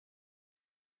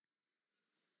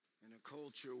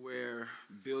Culture where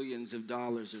billions of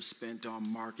dollars are spent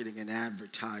on marketing and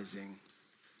advertising,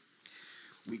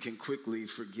 we can quickly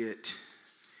forget,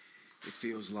 it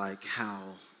feels like, how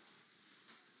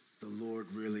the Lord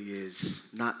really is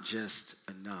not just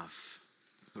enough,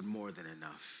 but more than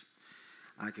enough.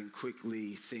 I can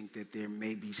quickly think that there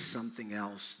may be something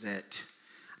else that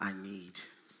I need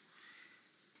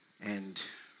and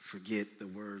forget the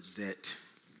words that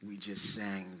we just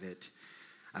sang, that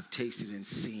I've tasted and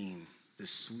seen the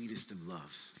sweetest of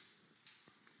loves.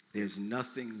 There's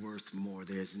nothing worth more.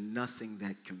 There's nothing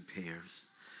that compares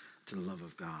to the love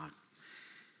of God.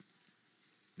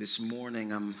 This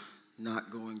morning, I'm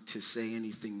not going to say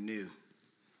anything new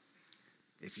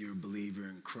if you're a believer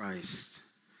in Christ,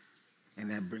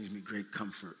 and that brings me great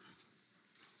comfort.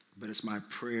 But it's my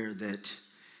prayer that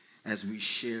as we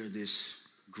share this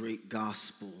great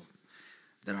gospel,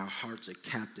 that our hearts are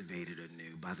captivated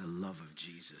anew by the love of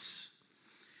Jesus.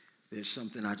 There's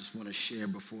something I just want to share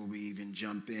before we even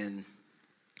jump in.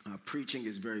 Preaching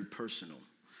is very personal.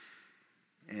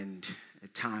 And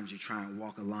at times you try and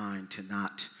walk a line to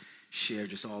not share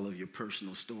just all of your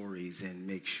personal stories and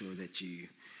make sure that you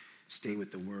stay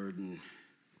with the word and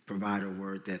provide a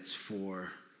word that's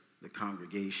for the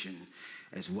congregation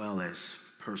as well as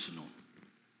personal.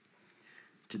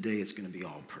 Today it's going to be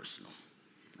all personal.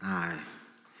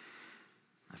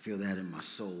 I feel that in my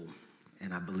soul,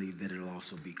 and I believe that it'll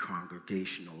also be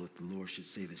congregational if the Lord should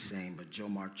say the same. But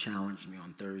Jomar challenged me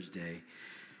on Thursday.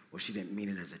 Well, she didn't mean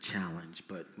it as a challenge,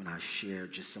 but when I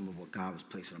shared just some of what God was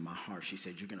placing on my heart, she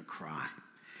said, "You're going to cry."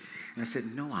 And I said,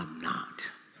 "No, I'm not.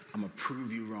 I'm going to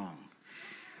prove you wrong."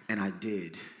 And I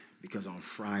did, because on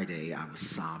Friday I was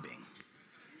sobbing,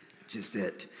 just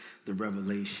at the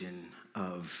revelation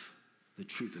of the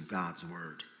truth of God's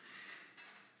word.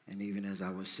 And even as I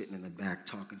was sitting in the back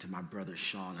talking to my brother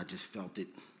Sean, I just felt it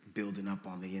building up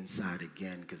on the inside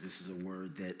again, because this is a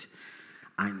word that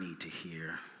I need to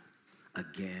hear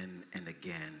again and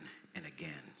again and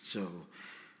again. So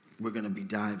we're going to be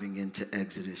diving into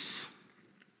Exodus.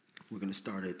 We're going to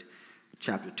start at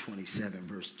chapter 27,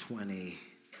 verse 20,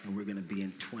 and we're going to be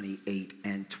in 28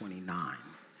 and 29.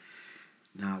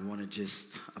 Now, I want to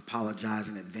just apologize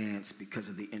in advance because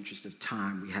of the interest of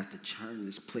time. We have to turn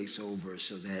this place over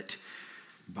so that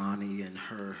Bonnie and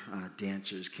her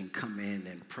dancers can come in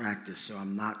and practice. So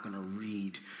I'm not going to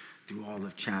read through all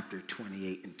of chapter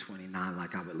 28 and 29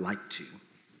 like I would like to.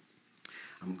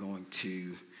 I'm going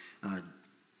to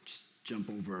just jump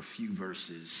over a few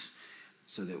verses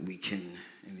so that we can,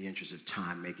 in the interest of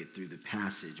time, make it through the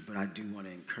passage. But I do want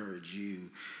to encourage you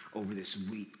over this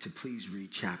week to please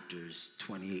read chapters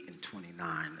 28 and 29.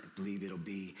 I believe it'll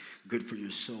be good for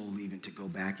your soul even to go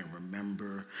back and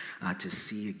remember, to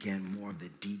see again more of the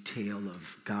detail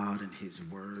of God and his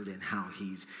word and how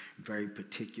he's very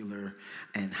particular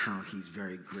and how he's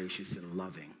very gracious and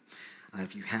loving.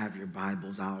 If you have your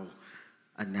Bibles, I'll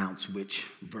announce which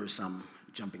verse I'm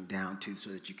jumping down to so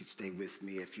that you can stay with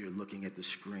me. If you're looking at the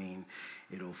screen,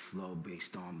 it'll flow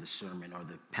based on the sermon or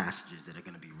the passages that are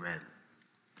going to be read.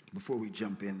 Before we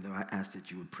jump in, though, I ask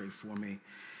that you would pray for me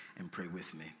and pray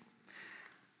with me.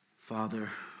 Father,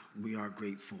 we are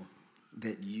grateful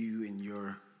that you, in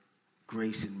your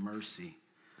grace and mercy,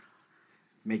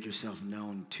 make yourself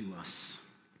known to us,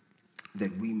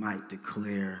 that we might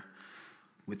declare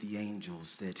with the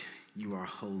angels that you are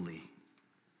holy,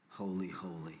 holy,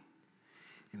 holy,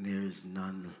 and there is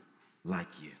none like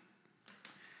you.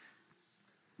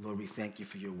 Lord, we thank you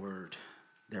for your word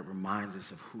that reminds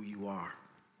us of who you are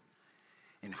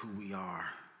and who we are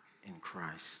in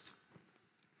Christ.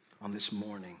 On this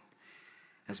morning,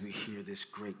 as we hear this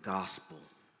great gospel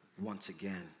once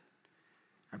again,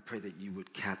 I pray that you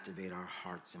would captivate our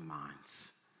hearts and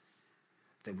minds,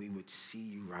 that we would see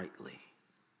you rightly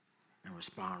and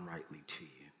respond rightly to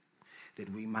you,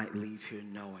 that we might leave here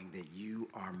knowing that you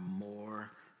are more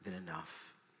than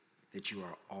enough, that you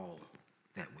are all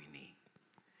that we need.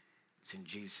 It's in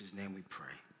Jesus' name we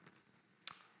pray.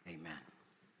 Amen.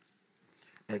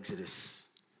 Exodus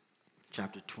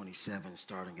chapter 27,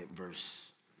 starting at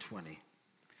verse 20.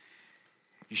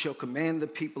 You shall command the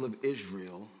people of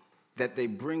Israel that they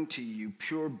bring to you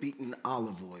pure beaten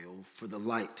olive oil for the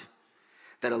light,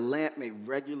 that a lamp may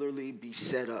regularly be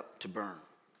set up to burn.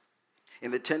 In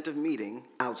the tent of meeting,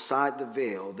 outside the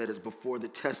veil that is before the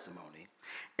testimony,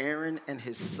 Aaron and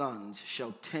his sons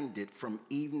shall tend it from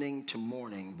evening to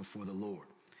morning before the Lord.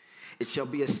 It shall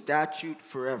be a statute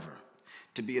forever,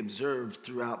 to be observed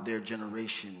throughout their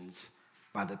generations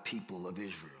by the people of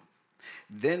Israel.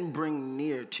 Then bring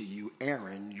near to you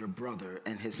Aaron, your brother,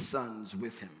 and his sons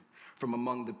with him, from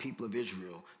among the people of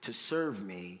Israel, to serve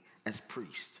me as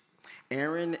priests.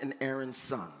 Aaron and Aaron's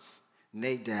sons,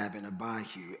 Nadab and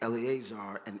Abihu,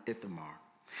 Eleazar and Ithamar.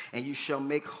 And you shall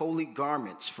make holy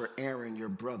garments for Aaron your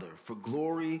brother, for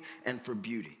glory and for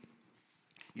beauty.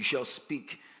 You shall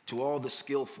speak to all the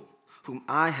skillful, whom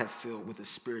I have filled with a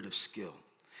spirit of skill,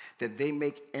 that they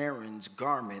make Aaron's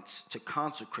garments to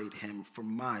consecrate him for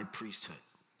my priesthood.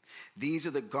 These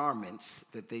are the garments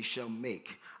that they shall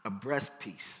make: a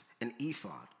breastpiece, an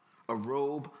ephod, a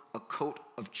robe, a coat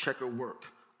of checker work,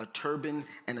 a turban,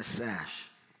 and a sash.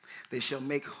 They shall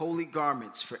make holy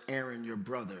garments for Aaron your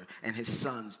brother and his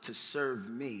sons to serve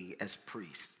me as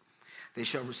priests. They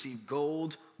shall receive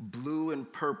gold, blue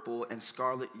and purple and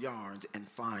scarlet yarns and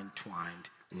fine twined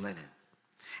linen.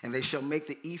 And they shall make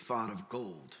the ephod of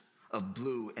gold, of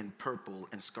blue and purple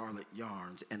and scarlet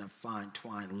yarns and of fine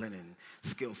twined linen,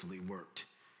 skillfully worked.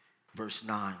 Verse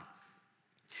 9.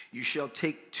 You shall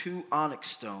take 2 onyx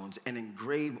stones and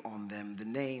engrave on them the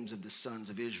names of the sons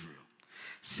of Israel,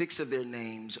 6 of their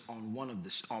names on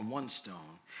one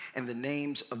stone, and the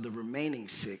names of the remaining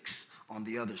 6 on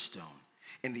the other stone,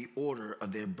 in the order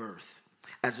of their birth.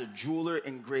 As a jeweler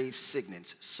engraves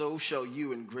signets, so shall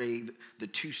you engrave the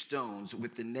 2 stones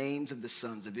with the names of the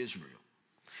sons of Israel.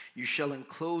 You shall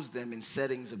enclose them in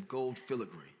settings of gold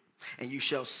filigree, and you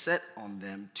shall set on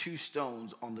them 2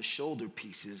 stones on the shoulder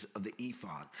pieces of the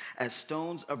ephod, as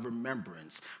stones of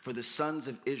remembrance for the sons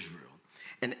of Israel.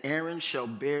 And Aaron shall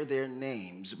bear their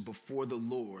names before the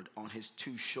Lord on his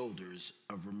 2 shoulders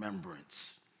of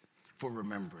remembrance, for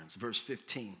remembrance. Verse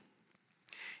 15.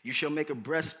 You shall make a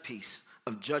breastpiece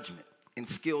of judgment in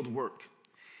skilled work.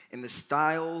 In the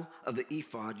style of the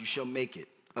ephod you shall make it,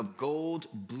 of gold,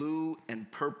 blue, and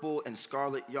purple, and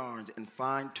scarlet yarns, and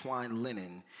fine twined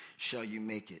linen shall you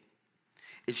make it.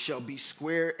 It shall be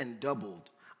square and doubled,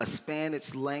 a span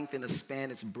its length and a span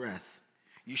its breadth.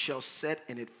 You shall set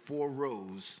in it 4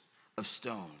 rows of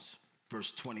stones.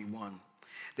 Verse 21.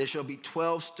 There shall be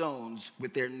 12 stones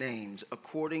with their names,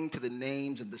 according to the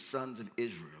names of the sons of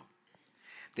Israel.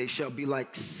 They shall be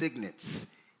like signets,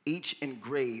 each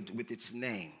engraved with its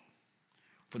name,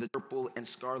 for the purple and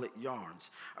scarlet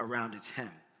yarns around its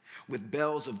hem, with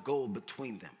bells of gold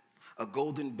between them, a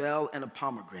golden bell and a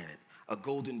pomegranate, a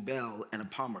golden bell and a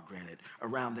pomegranate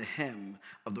around the hem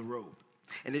of the robe.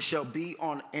 And it shall be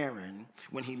on Aaron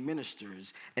when he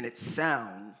ministers, and its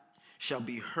sound shall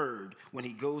be heard when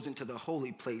he goes into the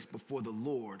holy place before the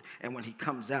Lord, and when he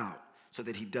comes out, so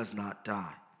that he does not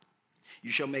die.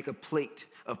 You shall make a plate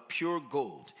of pure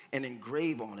gold and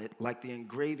engrave on it like the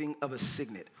engraving of a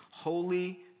signet,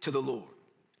 holy to the Lord.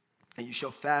 And you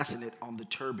shall fasten it on the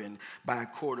turban by a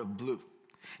cord of blue.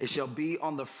 It shall be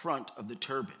on the front of the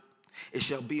turban. It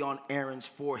shall be on Aaron's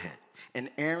forehead. And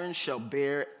Aaron shall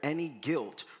bear any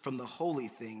guilt from the holy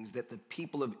things that the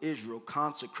people of Israel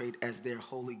consecrate as their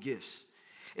holy gifts.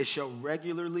 It shall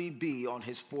regularly be on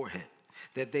his forehead,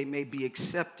 that they may be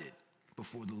accepted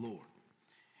before the Lord.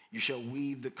 You shall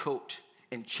weave the coat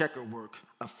in checker work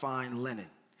of fine linen,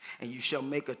 and you shall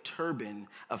make a turban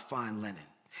of fine linen,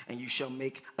 and you shall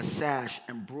make a sash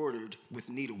embroidered with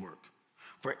needlework.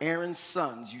 For Aaron's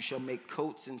sons you shall make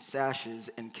coats and sashes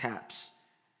and caps.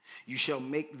 You shall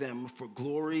make them for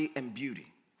glory and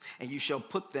beauty, and you shall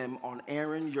put them on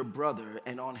Aaron your brother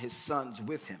and on his sons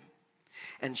with him,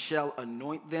 and shall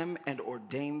anoint them and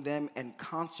ordain them and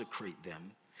consecrate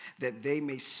them, that they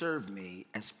may serve me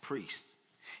as priests.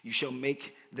 You shall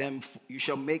make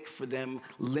for them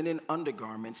linen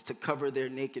undergarments to cover their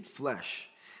naked flesh.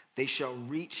 They shall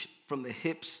reach from the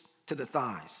hips to the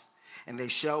thighs, and they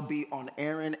shall be on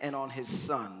Aaron and on his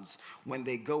sons when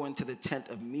they go into the tent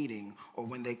of meeting, or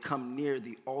when they come near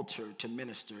the altar to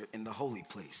minister in the holy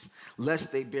place,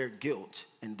 lest they bear guilt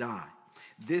and die.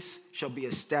 This shall be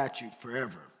a statute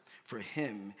forever for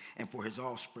him and for his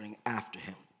offspring after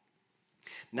him.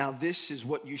 Now this is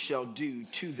what you shall do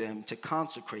to them to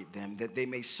consecrate them, that they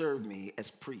may serve me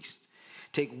as priests.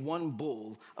 Take 1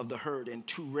 bull of the herd and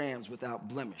 2 rams without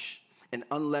blemish, and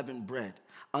unleavened bread,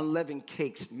 unleavened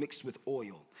cakes mixed with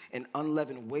oil, and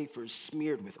unleavened wafers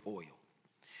smeared with oil.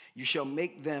 You shall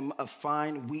make them of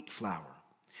fine wheat flour.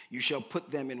 You shall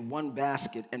put them in 1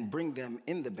 basket and bring them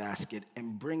in the basket,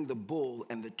 and bring the bull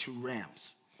and the 2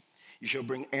 rams. You shall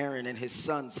bring Aaron and his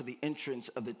sons to the entrance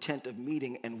of the tent of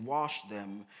meeting and wash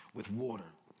them with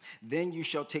water. Then you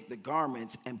shall take the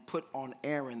garments and put on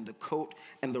Aaron the coat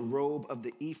and the robe of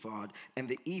the ephod and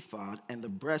the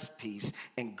breastpiece,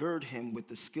 and gird him with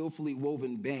the skillfully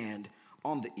woven band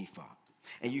on the ephod.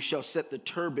 And you shall set the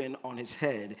turban on his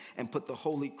head and put the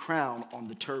holy crown on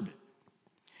the turban.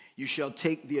 You shall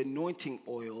take the anointing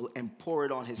oil and pour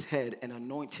it on his head and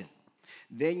anoint him.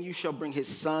 Then you shall bring his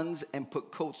sons and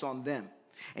put coats on them,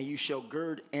 And you shall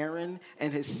gird Aaron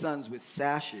and his sons with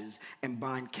sashes and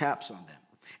bind caps on them.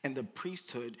 And the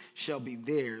priesthood shall be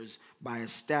theirs by a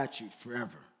statute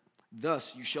forever.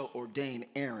 Thus you shall ordain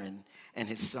Aaron and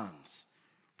his sons.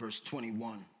 Verse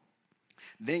 21.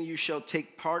 Then you shall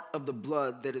take part of the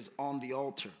blood that is on the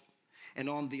altar and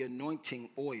on the anointing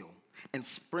oil, and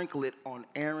sprinkle it on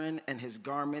Aaron and his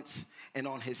garments, and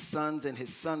on his sons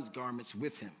garments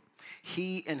with him.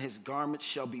 He and his garments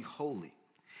shall be holy,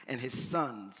 and his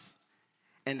sons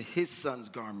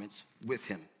garments with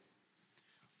him.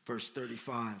 Verse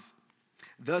 35.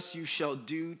 Thus you shall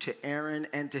do to Aaron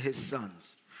and to his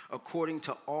sons, according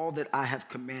to all that I have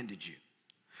commanded you.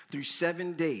 Through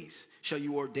 7 days shall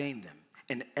you ordain them,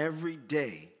 and every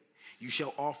day you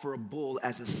shall offer a bull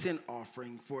as a sin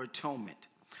offering for atonement.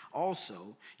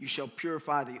 Also, you shall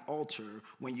purify the altar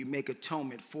when you make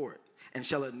atonement for it, and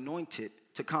shall anoint it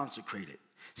to consecrate it.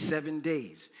 7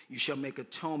 days you shall make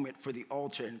atonement for the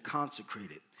altar and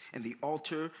consecrate it, and the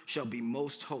altar shall be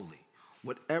most holy.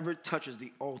 Whatever touches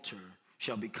the altar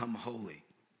shall become holy.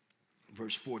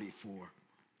 Verse 44.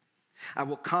 I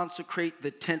will consecrate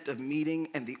the tent of meeting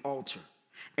and the altar.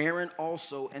 Aaron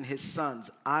also and his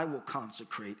sons I will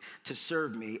consecrate to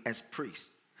serve me as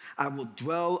priests. I will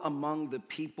dwell among the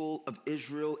people of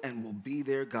Israel and will be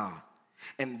their God.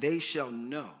 And they shall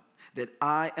know that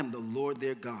I am the Lord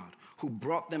their God, who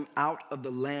brought them out of the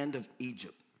land of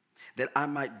Egypt, that I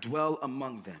might dwell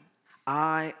among them.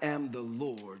 I am the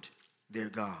Lord their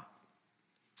God.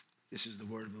 This is the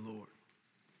word of the Lord.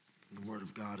 The word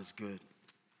of God is good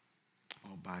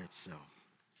all by itself.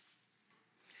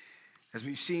 As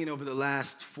we've seen over the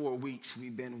last 4 weeks,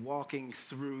 we've been walking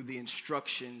through the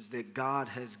instructions that God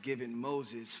has given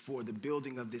Moses for the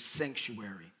building of this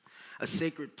sanctuary, a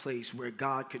sacred place where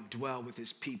God could dwell with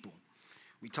his people.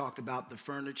 We talked about the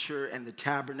furniture and the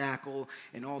tabernacle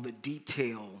and all the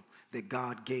detail that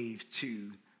God gave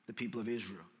to the people of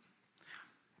Israel.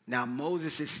 Now,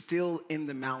 Moses is still in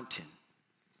the mountain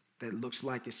that looks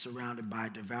like it's surrounded by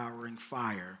devouring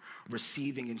fire,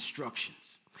 receiving instructions.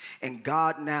 And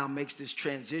God now makes this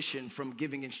transition from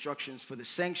giving instructions for the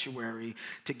sanctuary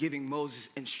to giving Moses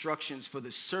instructions for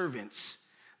the servants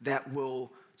that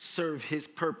will serve his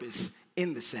purpose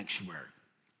in the sanctuary.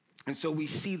 And so we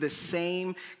see the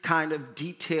same kind of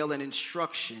detail and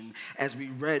instruction as we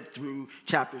read through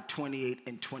chapter 28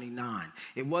 and 29.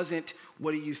 It wasn't,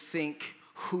 what do you think?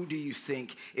 Who do you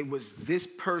think? It was this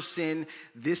person,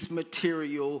 this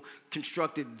material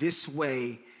constructed this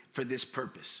way for this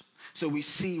purpose. So we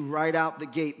see right out the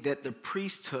gate that the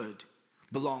priesthood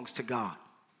belongs to God.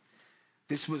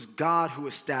 This was God who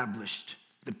established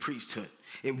the priesthood.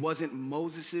 It wasn't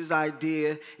Moses'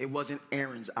 idea. It wasn't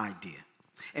Aaron's idea.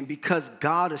 And because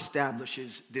God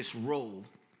establishes this role,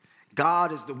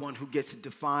 God is the one who gets to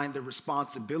define the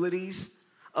responsibilities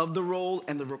of the role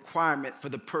and the requirement for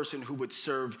the person who would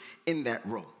serve in that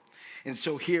role. And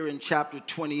so here in chapter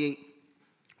 28,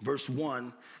 verse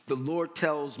 1, the Lord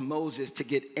tells Moses to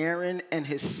get Aaron and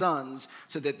his sons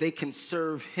so that they can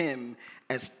serve him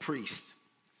as priests.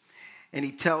 And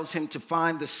he tells him to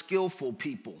find the skillful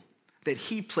people that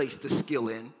he placed the skill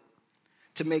in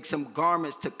to make some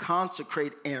garments to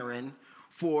consecrate Aaron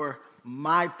for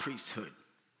my priesthood,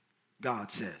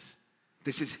 God says.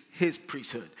 This is his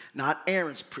priesthood, not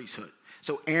Aaron's priesthood.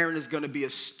 So Aaron is going to be a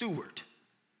steward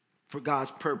for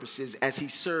God's purposes as he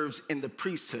serves in the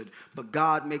priesthood. But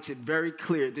God makes it very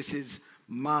clear, this is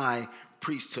my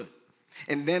priesthood.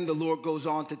 And then the Lord goes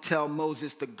on to tell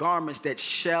Moses the garments that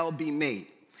shall be made.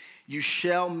 You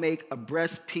shall make a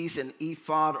breastpiece, an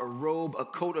ephod, a robe, a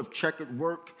coat of checkered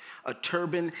work, a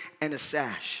turban, and a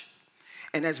sash.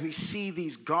 And as we see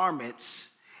these garments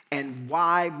and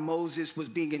why Moses was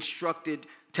being instructed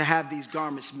to have these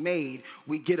garments made,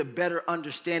 we get a better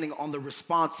understanding on the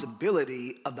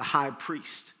responsibility of the high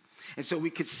priest. And so we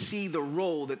could see the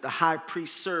role that the high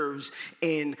priest serves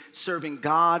in serving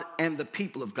God and the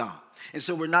people of God. And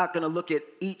so we're not going to look at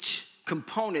each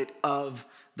component of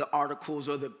the articles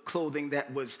or the clothing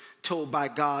that was told by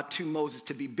God to Moses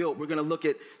to be built. We're going to look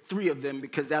at 3 of them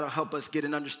because that'll help us get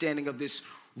an understanding of this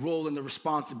role and the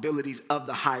responsibilities of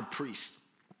the high priest.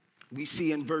 We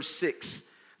see in verse 6,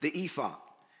 the ephod.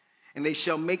 And they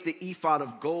shall make the ephod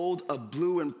of gold, of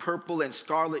blue and purple and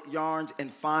scarlet yarns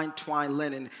and fine twined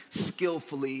linen,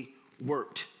 skillfully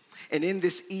worked. And in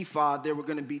this ephod, there were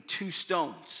going to be 2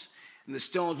 stones. And the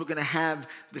stones were going to have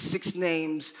the 6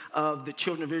 names of the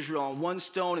children of Israel on one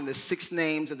stone and the 6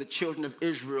 names of the children of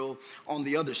Israel on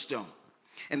the other stone.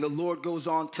 And the Lord goes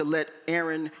on to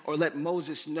let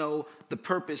Moses know the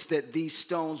purpose that these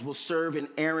stones will serve, and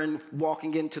Aaron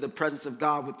walking into the presence of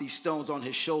God with these stones on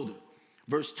his shoulder.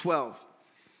 Verse 12,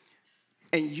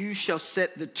 And you shall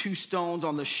set the 2 stones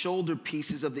on the shoulder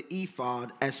pieces of the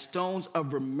ephod as stones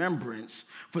of remembrance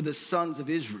for the sons of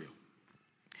Israel.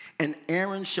 And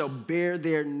Aaron shall bear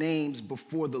their names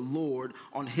before the Lord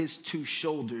on his 2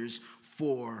 shoulders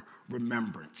for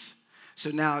remembrance. So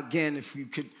now again, if you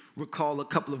could recall a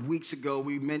couple of weeks ago,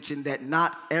 we mentioned that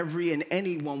not every and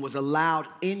anyone was allowed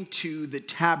into the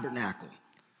tabernacle,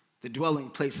 the dwelling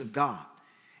place of God.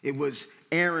 It was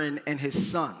Aaron and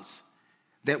his sons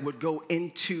that would go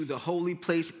into the holy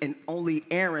place, and only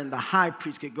Aaron, the high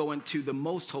priest, could go into the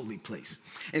most holy place.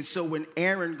 And so when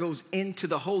Aaron goes into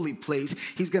the holy place,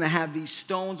 he's going to have these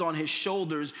stones on his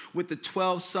shoulders with the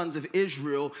 12 sons of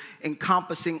Israel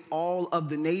encompassing all of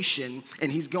the nation,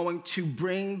 and he's going to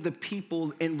bring the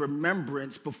people in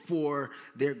remembrance before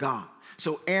their God.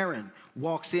 So Aaron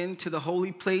walks into the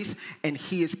holy place, and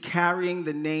he is carrying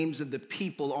the names of the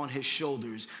people on his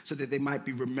shoulders so that they might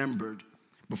be remembered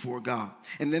before God.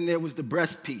 And then there was the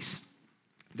breastpiece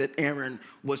that Aaron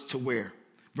was to wear.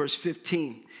 Verse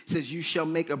 15 says, you shall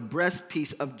make a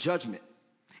breastpiece of judgment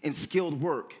in skilled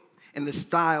work. In the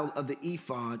style of the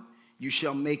ephod, you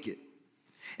shall make it.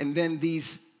 And then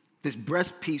this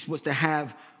breastpiece was to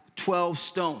have 12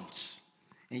 stones.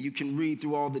 And you can read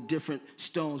through all the different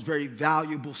stones, very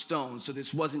valuable stones. So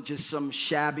this wasn't just some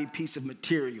shabby piece of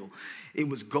material. It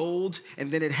was gold,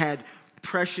 and then it had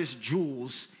precious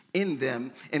jewels in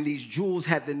them, and these jewels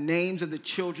had the names of the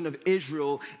children of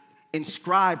Israel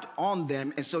inscribed on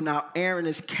them. And so now Aaron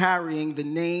is carrying the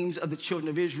names of the children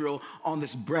of Israel on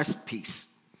this breastpiece.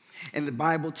 And the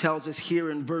Bible tells us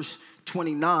here in verse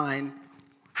 29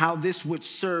 how this would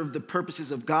serve the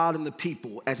purposes of God and the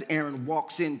people as Aaron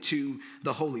walks into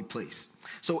the holy place.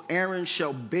 So Aaron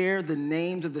shall bear the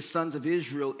names of the sons of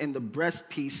Israel in the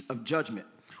breastpiece of judgment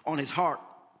on his heart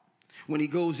when he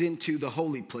goes into the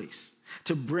holy place,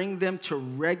 to bring them to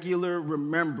regular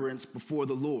remembrance before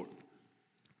the Lord.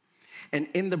 And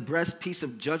in the breastpiece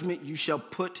of judgment you shall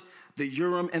put the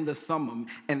Urim and the Thummim,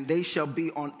 and they shall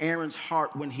be on Aaron's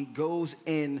heart when he goes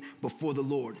in before the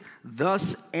Lord.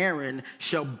 Thus Aaron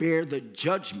shall bear the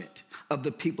judgment of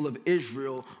the people of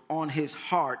Israel on his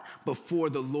heart before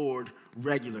the Lord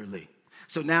regularly.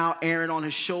 So now Aaron on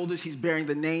his shoulders, he's bearing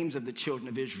the names of the children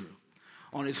of Israel.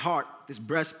 On his heart, this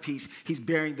breastpiece, he's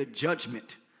bearing the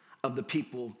judgment of the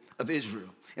people of Israel.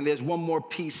 And there's one more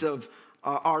piece of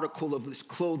article of this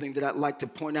clothing that I'd like to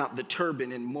point out, the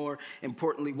turban, and more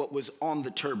importantly, what was on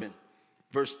the turban.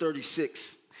 Verse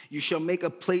 36, you shall make a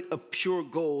plate of pure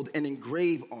gold and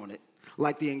engrave on it,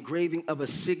 like the engraving of a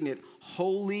signet,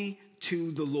 holy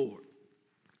to the Lord.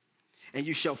 And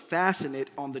you shall fasten it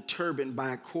on the turban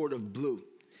by a cord of blue.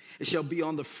 It shall be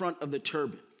on the front of the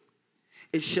turban.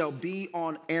 It shall be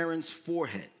on Aaron's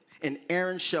forehead, and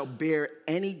Aaron shall bear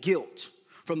any guilt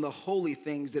from the holy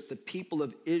things that the people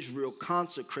of Israel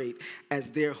consecrate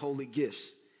as their holy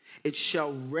gifts. It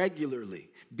shall regularly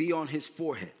be on his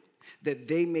forehead, that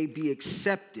they may be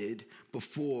accepted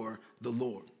before the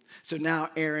Lord. So now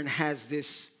Aaron has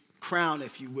this crown,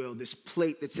 if you will, this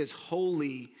plate that says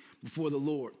holy before the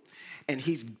Lord. And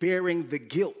he's bearing the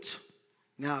guilt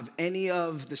now of any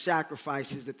of the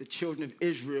sacrifices that the children of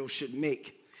Israel should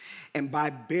make. And by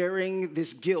bearing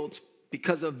this guilt,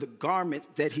 because of the garment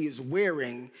that he is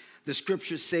wearing, the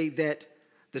scriptures say that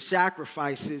the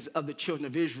sacrifices of the children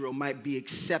of Israel might be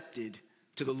accepted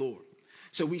to the Lord.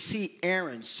 So we see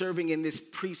Aaron serving in this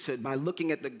priesthood by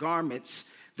looking at the garments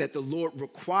that the Lord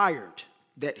required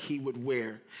that he would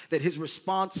wear, that his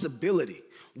responsibility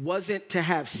wasn't to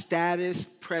have status,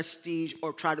 prestige,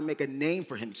 or try to make a name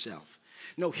for himself.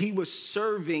 No, he was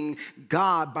serving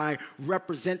God by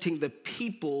representing the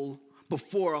people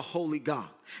before a holy God,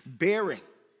 bearing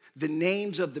the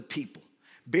names of the people,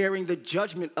 bearing the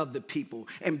judgment of the people,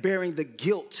 and bearing the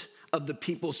guilt of the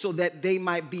people so that they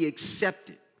might be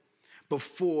accepted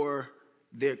before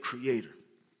their Creator.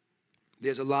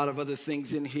 There's a lot of other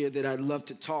things in here that I'd love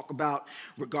to talk about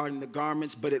regarding the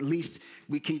garments, but at least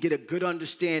we can get a good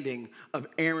understanding of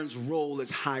Aaron's role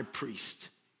as high priest.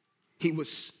 He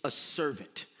was a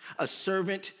servant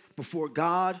before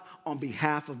God on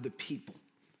behalf of the people,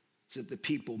 so that the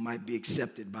people might be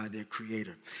accepted by their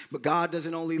Creator. But God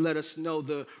doesn't only let us know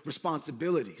the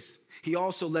responsibilities, he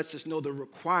also lets us know the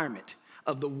requirement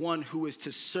of the one who is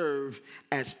to serve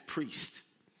as priest.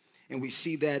 And we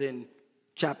see that in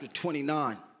chapter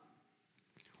 29,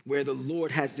 where the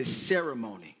Lord has this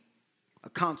ceremony, a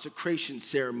consecration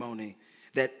ceremony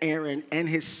that Aaron and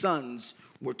his sons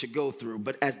were to go through.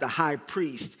 But as the high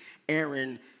priest,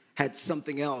 Aaron had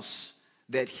something else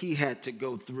that he had to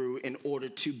go through in order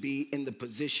to be in the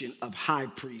position of high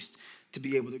priest, to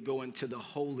be able to go into the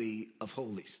Holy of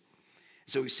Holies.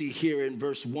 So we see here in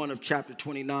verse 1 of chapter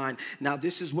 29, now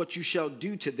this is what you shall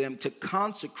do to them to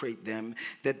consecrate them,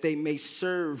 that they may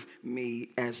serve me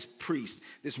as priests.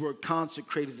 This word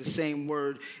consecrate is the same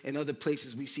word in other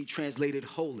places we see translated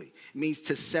holy. It means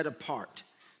to set apart.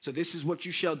 So this is what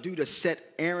you shall do to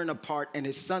set Aaron apart and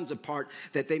his sons apart,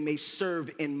 that they may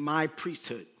serve in my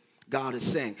priesthood. God is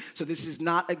saying. So this is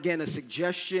not, again, a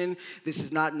suggestion. This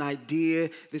is not an idea.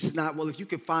 This is not, well, if you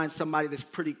can find somebody that's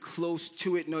pretty close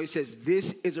to it. No, he says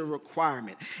this is a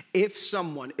requirement. If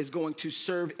someone is going to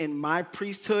serve in my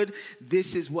priesthood,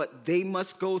 this is what they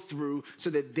must go through so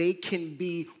that they can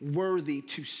be worthy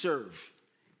to serve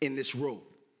in this role.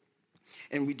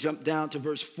 And we jump down to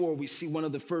verse 4. We see one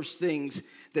of the first things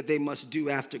that they must do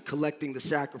after collecting the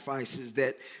sacrifices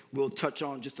that we'll touch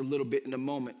on just a little bit in a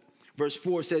moment. Verse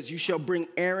 4 says, you shall bring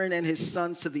Aaron and his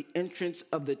sons to the entrance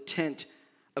of the tent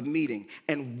of meeting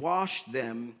and wash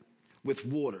them with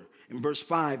water. In verse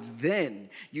 5, then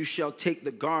you shall take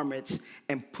the garments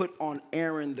and put on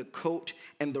Aaron the coat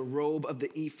and the robe of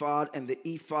the ephod and the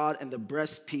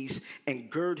breastpiece, and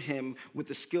gird him with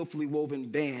the skillfully woven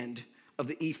band of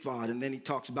the ephod. And then he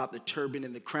talks about the turban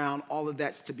and the crown. All of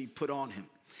that's to be put on him.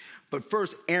 But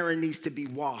first, Aaron needs to be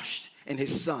washed and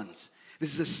his sons.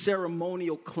 This is a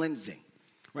ceremonial cleansing,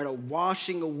 right? A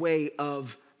washing away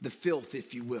of the filth,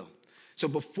 if you will. So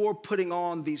before putting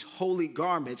on these holy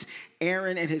garments,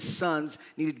 Aaron and his sons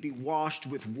needed to be washed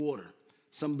with water.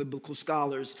 Some biblical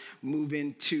scholars move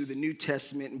into the New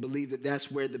Testament and believe that that's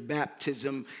where the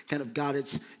baptism kind of got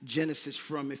its genesis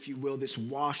from, if you will, this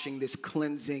washing, this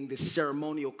cleansing, this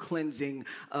ceremonial cleansing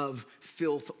of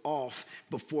filth off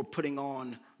before putting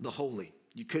on the holy.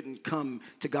 You couldn't come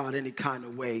to God any kind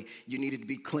of way. You needed to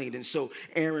be cleaned. And so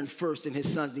Aaron first and his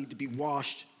sons need to be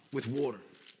washed with water.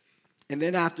 And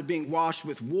then after being washed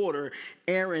with water,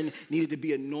 Aaron needed to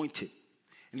be anointed.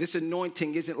 And this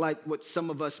anointing isn't like what some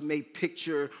of us may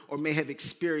picture or may have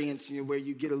experienced, where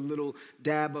you get a little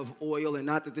dab of oil. And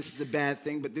not that this is a bad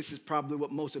thing, but this is probably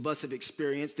what most of us have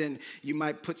experienced. And you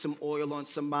might put some oil on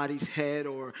somebody's head,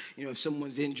 or if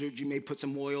someone's injured, you may put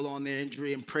some oil on their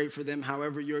injury and pray for them.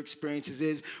 However your experiences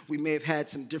is, we may have had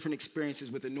some different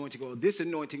experiences with anointing oil. This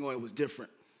anointing oil was different.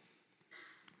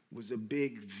 It was a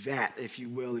big vat, if you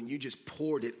will, and you just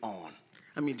poured it on.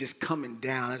 Just coming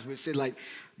down. As we said, like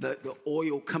the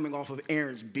oil coming off of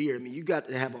Aaron's beard. You got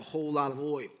to have a whole lot of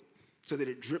oil so that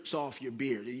it drips off your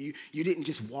beard. You didn't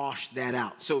just wash that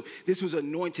out. So this was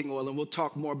anointing oil, and we'll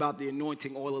talk more about the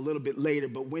anointing oil a little bit later.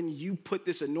 But when you put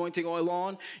this anointing oil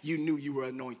on, you knew you were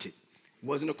anointed. It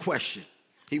wasn't a question.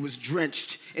 He was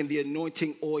drenched in the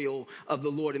anointing oil of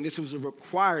the Lord. And this was a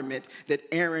requirement that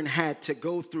Aaron had to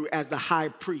go through as the high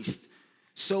priest.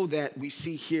 So that we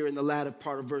see here in the latter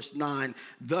part of verse 9,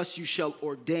 thus you shall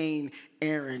ordain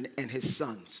Aaron and his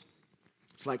sons.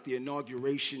 It's like the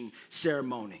inauguration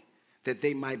ceremony, that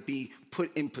they might be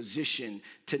put in position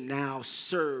to now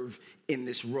serve in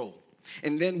this role.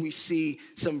 And then we see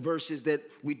some verses that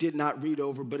we did not read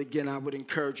over, but again, I would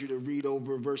encourage you to read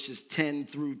over verses 10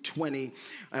 through 20.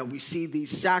 We see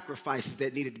these sacrifices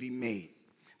that needed to be made.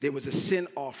 There was a sin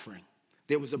offering.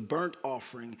 There was a burnt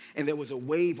offering, and there was a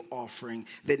wave offering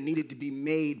that needed to be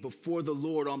made before the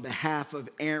Lord on behalf of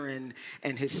Aaron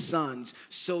and his sons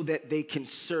so that they can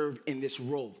serve in this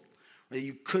role.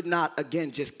 You could not,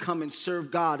 again, just come and serve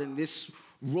God in this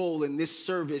role, in this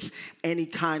service, any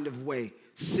kind of way.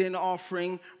 Sin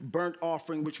offering, burnt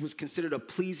offering, which was considered a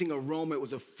pleasing aroma. It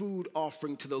was a food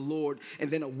offering to the Lord, and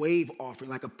then a wave offering,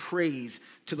 like a praise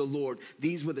to the Lord.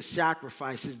 These were the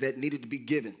sacrifices that needed to be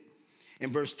given.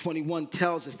 And verse 21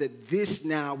 tells us that this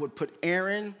now would put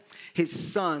Aaron,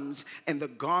 his sons, and the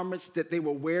garments that they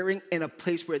were wearing in a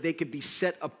place where they could be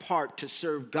set apart to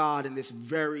serve God in this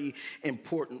very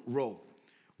important role.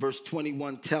 Verse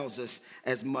 21 tells us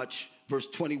as much. Verse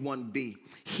 21b,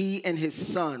 he and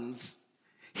his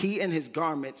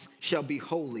garments shall be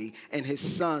holy, and his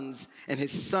sons'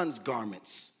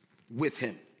 garments with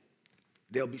him.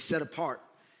 They'll be set apart.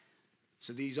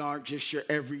 So these aren't just your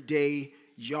everyday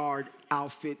yard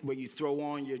outfit where you throw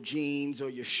on your jeans or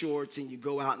your shorts and you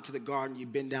go out into the garden, you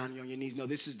bend down on your knees. No,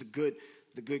 this is the good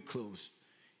clothes.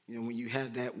 When you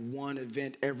have that one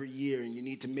event every year and you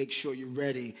need to make sure you're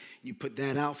ready, you put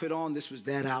that outfit on. This was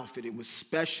that outfit. It was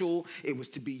special. It was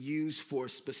to be used for a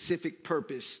specific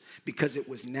purpose because it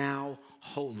was now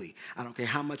holy. I don't care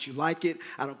how much you like it.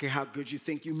 I don't care how good you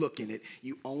think you look in it.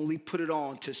 You only put it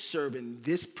on to serve in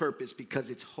this purpose because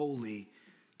it's holy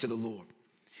to the Lord.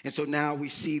 And so now we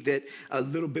see that a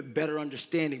little bit better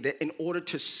understanding that in order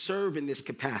to serve in this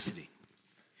capacity,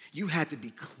 you had to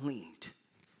be cleaned.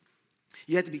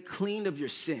 You had to be cleaned of your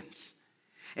sins.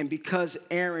 And because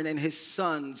Aaron and his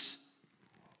sons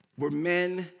were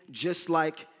men just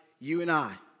like you and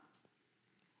I.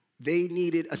 They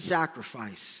needed a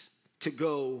sacrifice to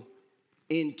go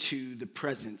into the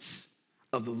presence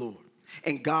of the Lord.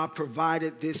 And God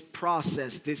provided this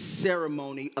process, this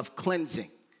ceremony of cleansing,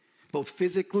 both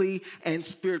physically and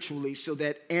spiritually, so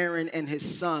that Aaron and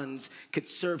his sons could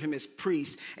serve him as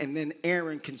priests, and then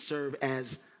Aaron can serve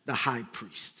as the high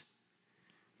priest.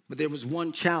 But there was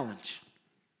one challenge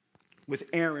with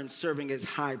Aaron serving as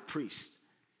high priest.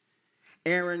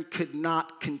 Aaron could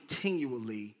not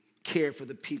continually care for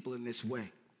the people in this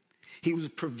way. He was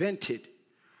prevented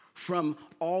from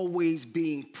always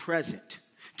being present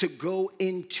to go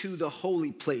into the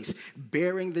holy place,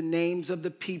 bearing the names of the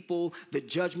people, the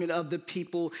judgment of the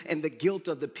people, and the guilt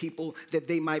of the people, that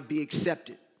they might be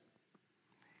accepted.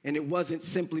 And it wasn't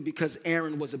simply because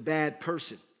Aaron was a bad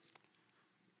person,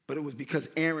 but it was because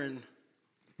Aaron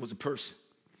was a person.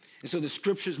 And so the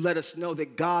scriptures let us know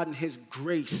that God, in his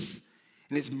grace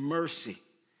and his mercy,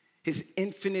 his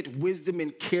infinite wisdom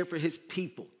and care for his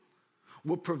people,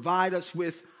 will provide us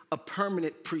with a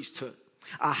permanent priesthood,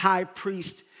 a high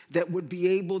priest that would be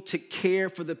able to care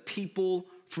for the people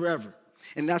forever.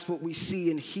 And that's what we see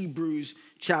in Hebrews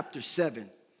chapter 7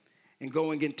 and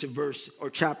going into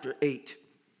chapter 8.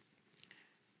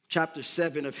 Chapter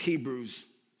 7 of Hebrews,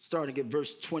 starting at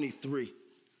verse 23.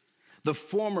 The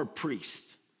former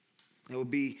priest, that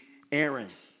would be Aaron,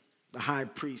 the high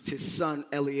priest, his son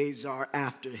Eleazar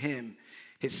after him,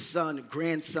 his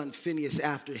grandson Phinehas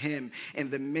after him, and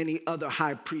the many other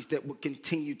high priests that would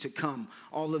continue to come.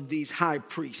 All of these high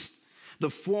priests,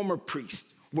 the former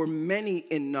priests, were many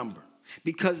in number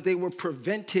because they were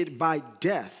prevented by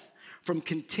death from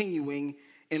continuing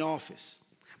in office.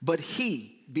 But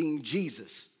he, being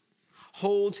Jesus,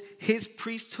 holds his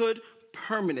priesthood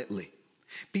permanently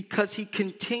because he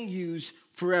continues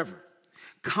forever.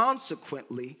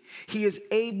 Consequently, he is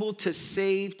able to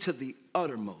save to the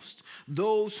uttermost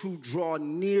those who draw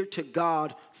near to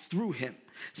God through him,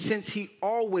 since he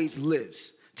always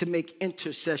lives to make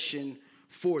intercession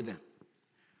for them.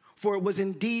 For it was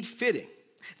indeed fitting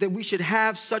that we should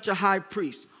have such a high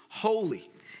priest, holy,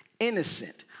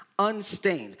 innocent,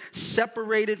 unstained,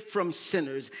 separated from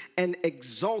sinners, and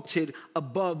exalted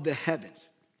above the heavens.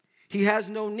 He has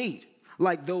no need,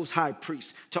 like those high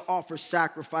priests, to offer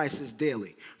sacrifices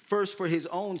daily, first for his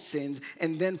own sins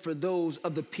and then for those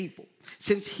of the people,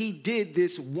 since he did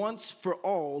this once for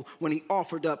all when he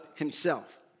offered up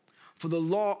himself. For the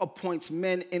law appoints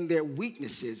men in their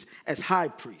weaknesses as high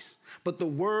priests, but the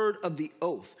word of the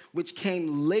oath, which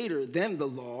came later than the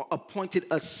law, appointed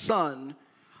a son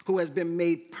who has been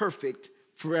made perfect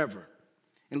forever.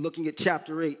 And looking at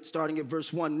chapter 8, starting at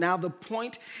verse 1, now the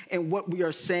point in what we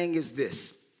are saying is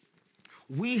this: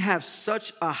 we have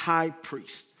such a high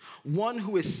priest, one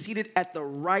who is seated at the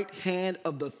right hand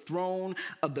of the throne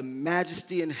of the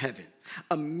majesty in heaven,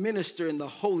 a minister in the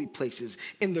holy places,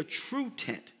 in the true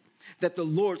tent that the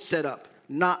Lord set up,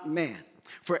 not man.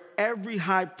 For every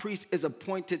high priest is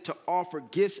appointed to offer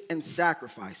gifts and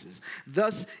sacrifices.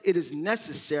 Thus, it is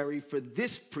necessary for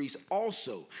this priest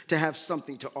also to have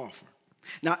something to offer.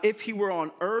 Now, if he were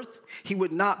on earth, he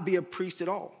would not be a priest at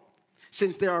all,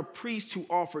 since there are priests who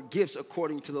offer gifts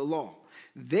according to the law.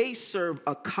 They serve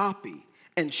a copy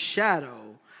and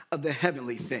shadow of the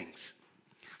heavenly things.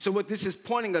 So what this is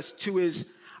pointing us to is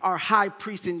our high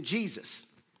priest in Jesus.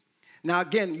 Now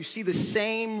again, you see the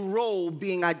same role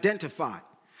being identified.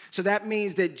 So that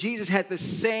means that Jesus had the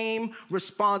same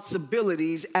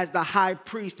responsibilities as the high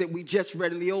priest that we just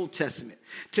read in the Old Testament,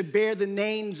 to bear the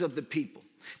names of the people,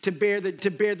 to bear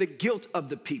the guilt of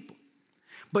the people.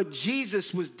 But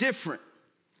Jesus was different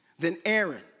than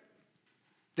Aaron,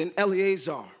 than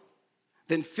Eleazar,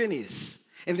 than Phinehas,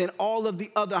 and then all of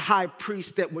the other high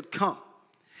priests that would come.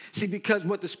 See, because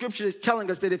what the scripture is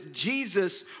telling us, that if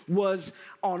Jesus was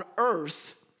on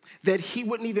earth, that he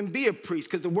wouldn't even be a priest,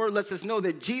 because the word lets us know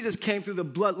that Jesus came through the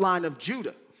bloodline of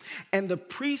Judah. And the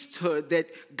priesthood that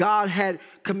God had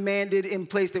commanded in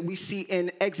place that we see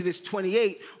in Exodus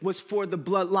 28 was for the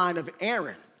bloodline of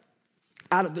Aaron,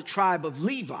 out of the tribe of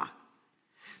Levi.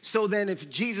 So then if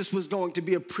Jesus was going to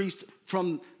be a priest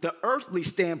from the earthly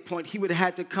standpoint, he would have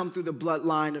had to come through the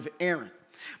bloodline of Aaron.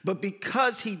 But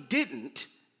because he didn't,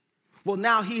 well,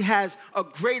 now he has a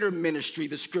greater ministry,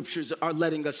 the scriptures are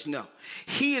letting us know.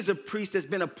 He is a priest that's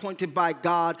been appointed by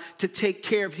God to take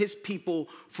care of his people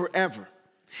forever.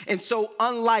 And so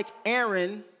unlike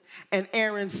Aaron and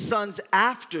Aaron's sons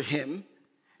after him,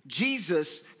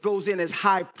 Jesus goes in as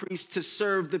high priest to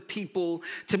serve the people,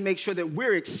 to make sure that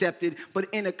we're accepted, but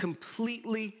in a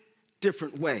completely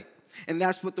different way. And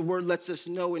that's what the word lets us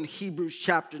know in Hebrews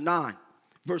chapter 9,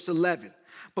 verse 11.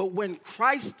 But when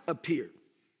Christ appeared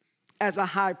as a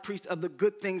high priest of the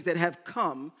good things that have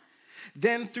come,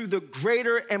 then through the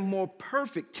greater and more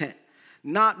perfect tent,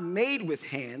 not made with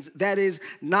hands, that is,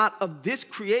 not of this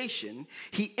creation,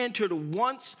 he entered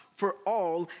once for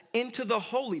all into the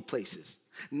holy places,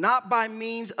 not by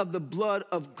means of the blood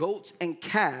of goats and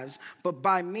calves, but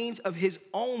by means of his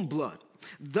own blood,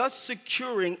 thus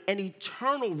securing an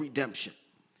eternal redemption.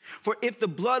 For if the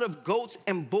blood of goats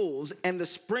and bulls and the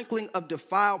sprinkling of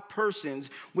defiled persons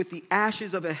with the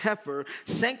ashes of a heifer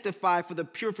sanctify for the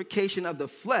purification of the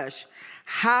flesh,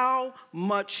 how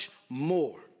much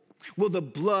more will the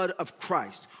blood of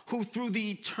Christ, who through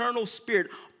the eternal Spirit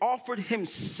offered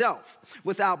himself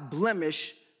without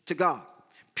blemish to God,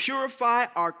 purify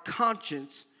our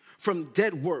conscience from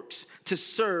dead works to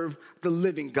serve the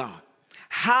living God?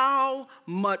 How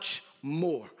much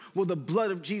more will the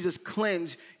blood of Jesus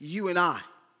cleanse you and I?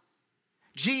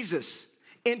 Jesus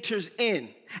enters in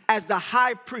as the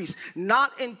high priest,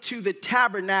 not into the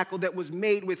tabernacle that was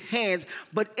made with hands,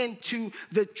 but into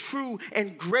the true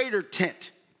and greater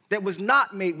tent that was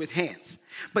not made with hands.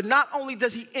 But not only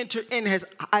does he enter in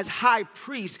as high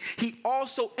priest, he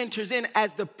also enters in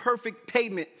as the perfect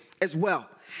payment as well.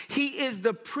 He is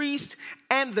the priest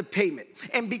and the payment.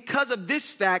 And because of this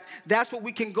fact, that's what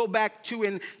we can go back to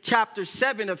in chapter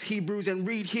 7 of Hebrews and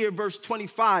read here verse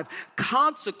 25.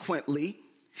 Consequently,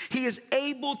 he is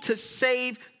able to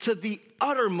save to the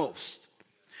uttermost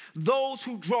those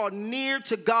who draw near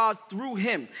to God through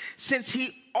him, since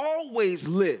he always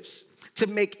lives to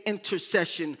make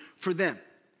intercession for them.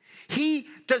 He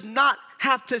does not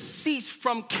have to cease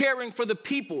from caring for the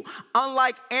people.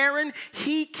 Unlike Aaron,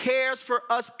 he cares for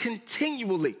us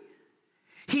continually.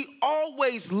 He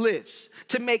always lives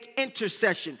to make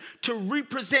intercession, to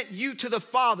represent you to the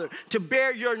Father, to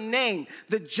bear your name,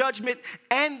 the judgment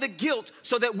and the guilt,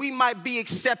 so that we might be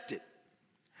accepted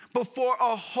before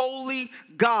a holy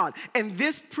God. And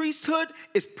this priesthood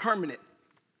is permanent.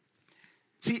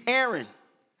 See, Aaron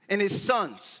and his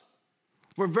sons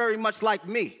were very much like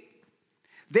me.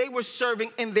 They were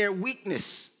serving in their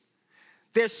weakness.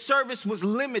 Their service was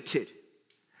limited.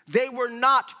 They were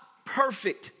not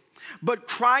perfect. But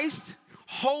Christ,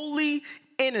 holy,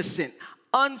 innocent,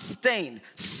 unstained,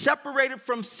 separated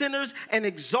from sinners and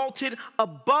exalted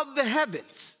above the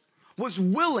heavens, was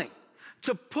willing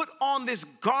to put on this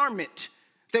garment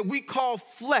that we call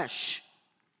flesh,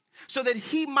 so that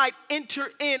he might enter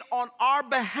in on our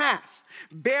behalf,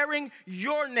 bearing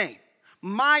your name,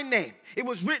 my name. It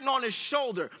was written on his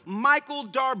shoulder, Michael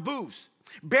Darbuz,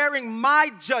 bearing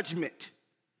my judgment,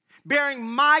 bearing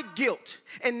my guilt,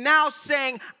 and now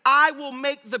saying, I will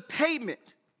make the payment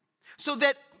so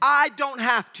that I don't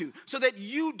have to, so that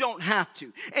you don't have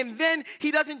to. And then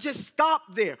he doesn't just stop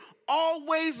there,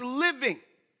 always living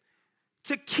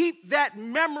to keep that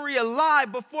memory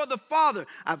alive before the Father.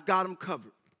 I've got him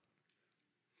covered.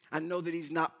 I know that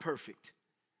he's not perfect.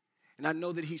 And I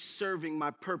know that he's serving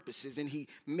my purposes and he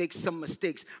makes some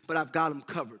mistakes, but I've got him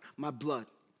covered. My blood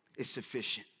is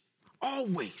sufficient.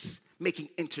 Always making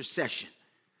intercession.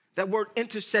 That word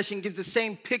intercession gives the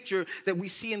same picture that we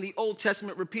see in the Old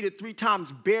Testament repeated 3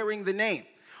 times, bearing the name.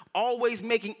 Always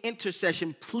making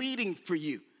intercession, pleading for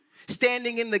you,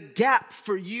 standing in the gap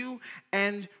for you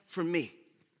and for me.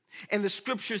 And the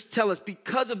scriptures tell us,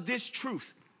 because of this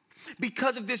truth,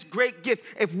 because of this great gift,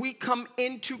 if we come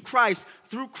into Christ,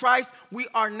 through Christ, we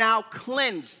are now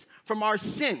cleansed from our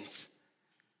sins.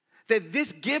 That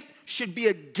this gift should be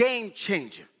a game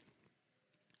changer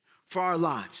for our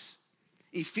lives.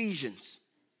 Ephesians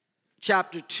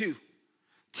chapter 2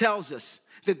 tells us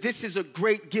that this is a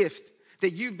great gift,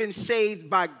 that you've been saved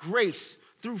by grace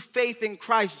through faith in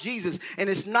Christ Jesus, and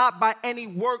it's not by any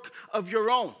work of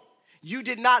your own. You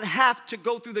did not have to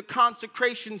go through the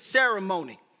consecration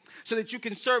ceremony so that you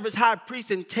can serve as high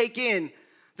priest and take in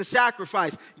the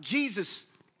sacrifice. Jesus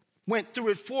went through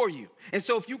it for you. And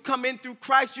so if you come in through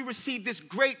Christ, you receive this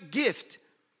great gift.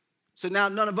 So now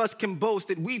none of us can boast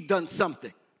that we've done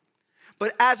something.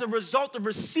 But as a result of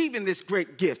receiving this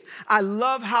great gift, I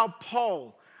love how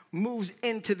Paul moves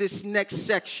into this next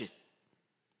section.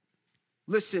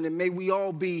 Listen, and may we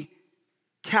all be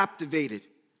captivated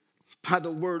by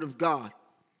the word of God.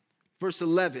 Verse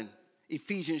 11,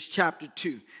 Ephesians chapter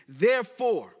 2.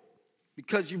 Therefore,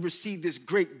 because you received this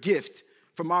great gift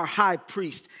from our high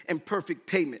priest and perfect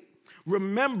payment,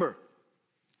 remember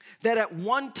that at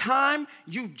one time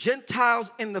you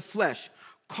Gentiles in the flesh,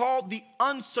 called the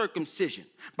uncircumcision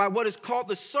by what is called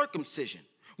the circumcision,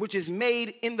 which is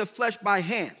made in the flesh by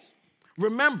hands.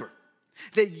 Remember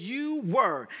that you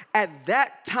were at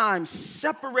that time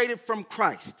separated from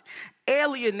Christ,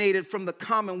 alienated from the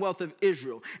commonwealth of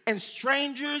Israel, and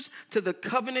strangers to the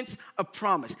covenants of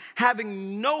promise,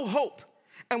 having no hope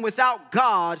and without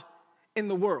God in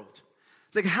the world.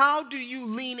 It's like, how do you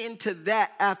lean into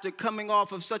that after coming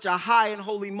off of such a high and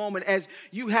holy moment as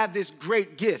you have this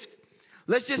great gift?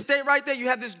 Let's just stay right there. You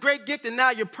have this great gift, and now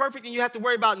you're perfect, and you have to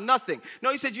worry about nothing.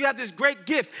 No, he said you have this great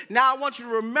gift. Now I want you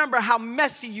to remember how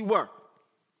messy you were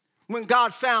when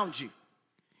God found you.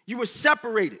 You were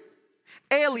separated,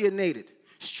 alienated,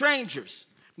 strangers,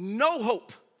 no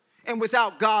hope, and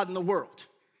without God in the world.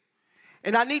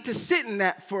 And I need to sit in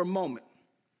that for a moment,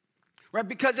 right?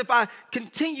 Because if I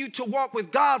continue to walk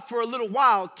with God for a little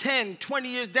while, 10, 20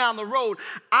 years down the road,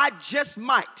 I just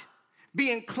might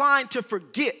be inclined to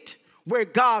forget where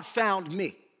God found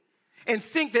me and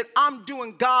think that I'm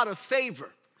doing God a favor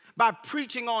by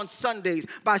preaching on Sundays,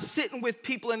 by sitting with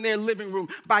people in their living room,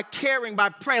 by caring, by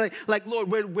praying, like Lord,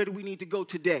 where do we need to go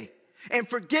today? And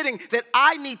forgetting that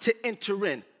I need to enter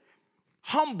in,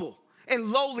 humble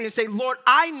and lowly, and say, Lord,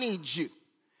 I need you.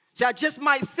 See, I just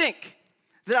might think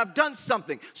that I've done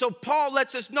something. So Paul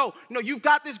lets us know, no, you've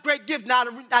got this great gift. Now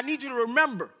I need you to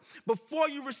remember, before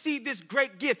you received this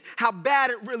great gift, how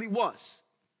bad it really was.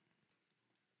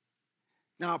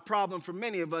 Now, a problem for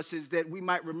many of us is that we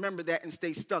might remember that and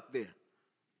stay stuck there.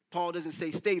 Paul doesn't say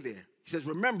stay there. He says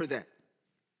remember that.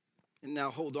 And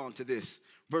now hold on to this.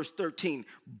 Verse 13,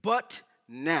 but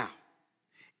now,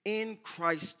 in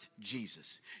Christ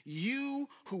Jesus, you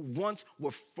who once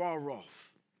were far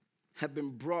off have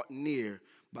been brought near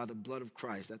by the blood of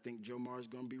Christ. I think Jomar is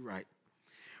going to be right.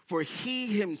 For he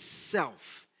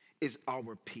himself is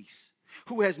our peace,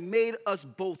 who has made us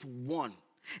both one,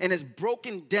 and has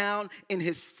broken down in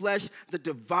his flesh the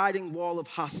dividing wall of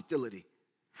hostility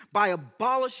by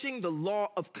abolishing the law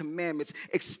of commandments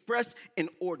expressed in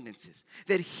ordinances,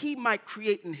 that he might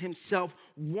create in himself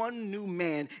one new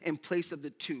man in place of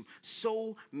the two,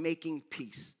 so making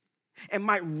peace, and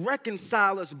might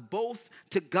reconcile us both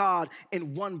to God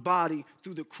in one body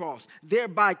through the cross,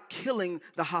 thereby killing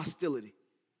the hostility.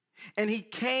 And he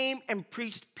came and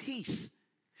preached peace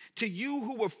to you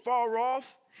who were far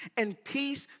off, and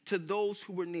peace to those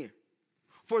who were near.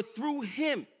 For through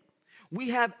him we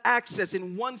have access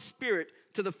in one spirit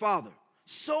to the Father.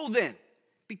 So then,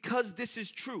 because this is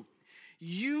true,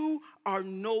 you are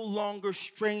no longer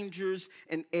strangers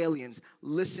and aliens.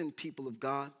 Listen, people of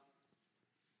God.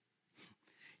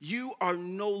 You are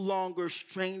no longer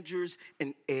strangers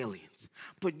and aliens,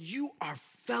 but you are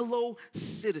fellow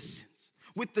citizens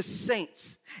with the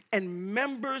saints and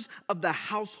members of the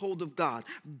household of God,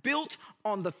 built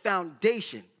on the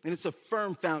foundation, and it's a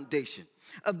firm foundation,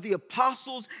 of the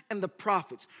apostles and the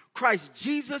prophets, Christ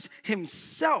Jesus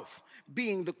himself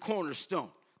being the cornerstone,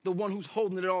 the one who's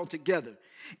holding it all together,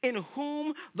 in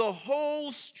whom the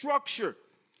whole structure,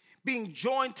 being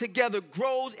joined together,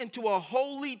 grows into a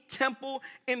holy temple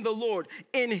in the Lord.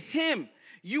 In him,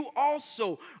 you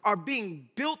also are being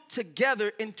built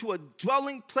together into a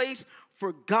dwelling place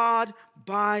for God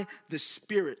by the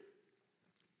Spirit.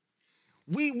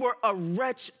 We were a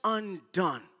wretch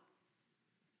undone,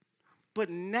 but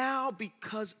now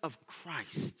because of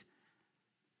Christ,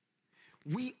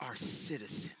 we are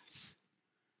citizens.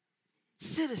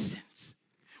 Citizens.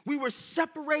 We were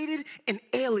separated and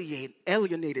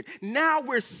alienated. Now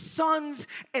we're sons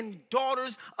and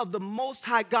daughters of the Most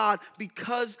High God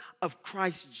because of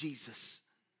Christ Jesus.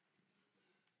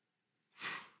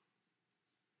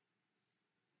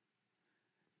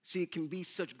 See, it can be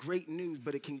such great news,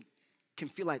 but it can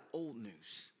feel like old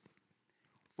news,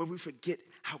 where we forget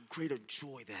how great a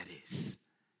joy that is.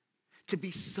 To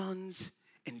be sons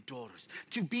and daughters,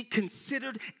 to be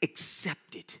considered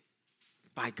accepted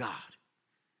by God.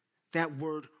 That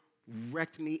word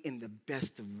wrecked me in the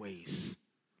best of ways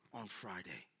on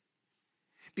Friday.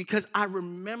 Because I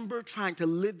remember trying to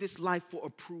live this life for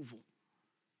approval,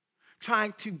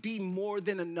 trying to be more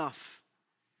than enough.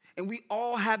 And we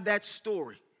all have that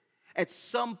story at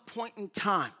some point in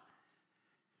time,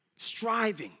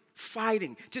 striving,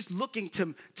 fighting, just looking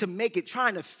to make it,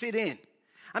 trying to fit in.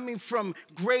 I mean, from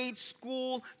grade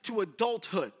school to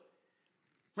adulthood,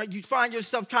 right? You find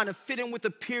yourself trying to fit in with a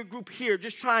peer group here,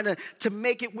 just trying to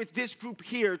make it with this group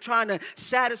here, trying to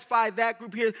satisfy that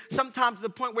group here, sometimes to the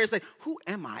point where it's like, who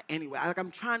am I anyway? Like,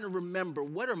 I'm trying to remember,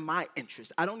 what are my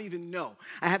interests? I don't even know.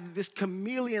 I have this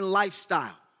chameleon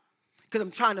lifestyle because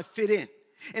I'm trying to fit in.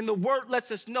 And the word lets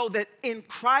us know that in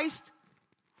Christ,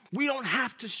 we don't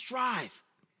have to strive.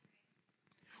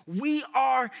 We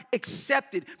are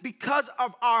accepted because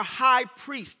of our high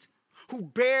priest who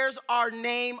bears our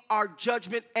name, our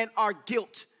judgment, and our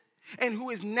guilt. and who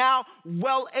is now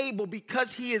well able,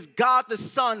 because he is God the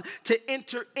Son, to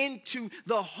enter into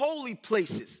the holy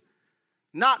places,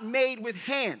 not made with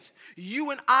hands.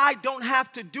 You and I don't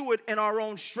have to do it in our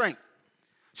own strength.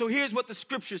 So here's what the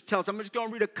scriptures tell us. I'm just going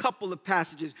to read a couple of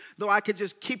passages, though I could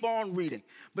just keep on reading,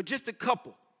 but just a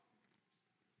couple.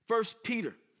 1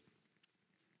 Peter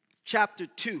chapter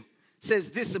 2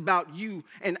 says this about you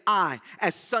and I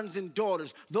as sons and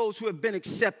daughters, those who have been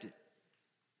accepted.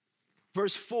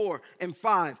 Verse 4 and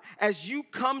 5, as you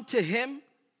come to him,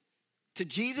 to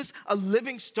Jesus, a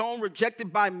living stone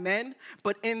rejected by men,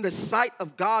 but in the sight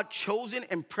of God chosen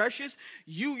and precious,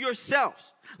 you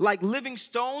yourselves, like living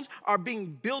stones, are being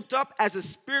built up as a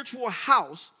spiritual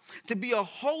house to be a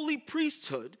holy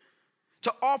priesthood,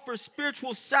 to offer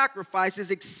spiritual sacrifices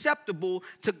acceptable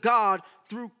to God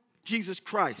through Jesus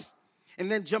Christ. And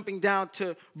then jumping down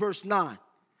to verse 9,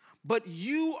 but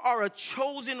you are a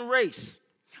chosen race,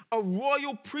 a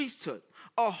royal priesthood,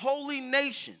 a holy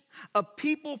nation, a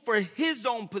people for his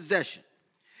own possession,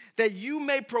 that you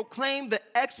may proclaim the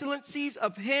excellencies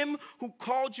of him who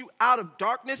called you out of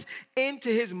darkness into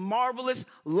his marvelous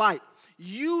light.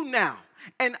 You now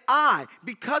and I,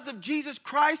 because of Jesus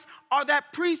Christ, are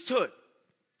that priesthood.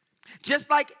 Just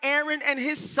like Aaron and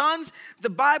his sons, the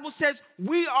Bible says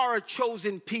we are a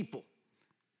chosen people.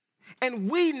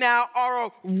 And we now are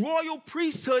a royal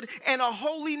priesthood and a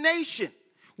holy nation.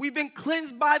 We've been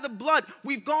cleansed by the blood.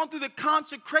 We've gone through the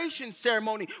consecration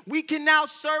ceremony. We can now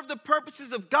serve the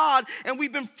purposes of God, and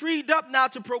we've been freed up now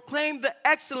to proclaim the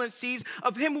excellencies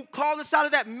of him who called us out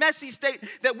of that messy state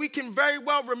that we can very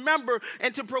well remember,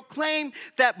 and to proclaim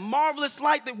that marvelous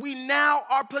light that we now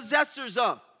are possessors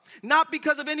of. Not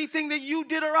because of anything that you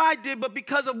did or I did, but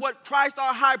because of what Christ,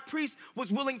 our high priest,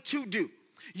 was willing to do.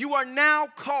 You are now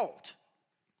called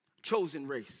chosen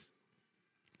race,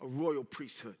 a royal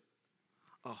priesthood,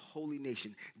 a holy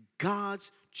nation,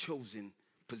 God's chosen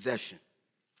possession.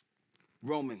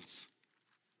 Romans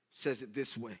says it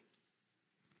this way.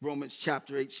 Romans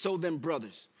chapter 8, so then,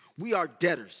 brothers, we are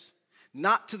debtors,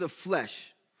 not to the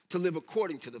flesh, to live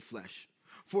according to the flesh.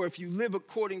 For if you live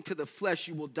according to the flesh,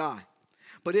 you will die.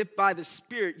 But if by the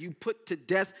Spirit you put to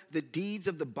death the deeds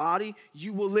of the body,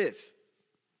 you will live.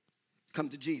 Come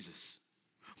to Jesus.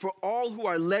 For all who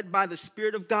are led by the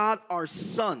Spirit of God are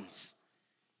sons.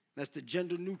 That's the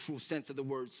gender-neutral sense of the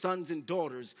word, sons and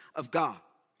daughters of God.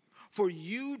 For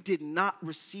you did not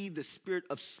receive the spirit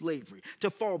of slavery to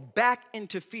fall back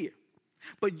into fear,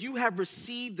 but you have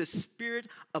received the spirit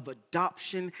of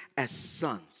adoption as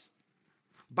sons,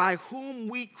 by whom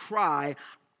we cry,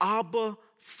 Abba,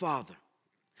 Father.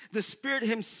 The Spirit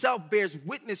himself bears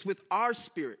witness with our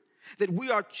spirit that we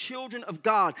are children of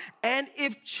God, and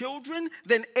if children,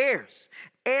 then heirs,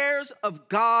 heirs of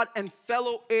God and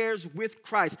fellow heirs with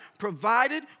Christ,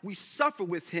 provided we suffer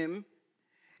with him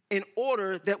in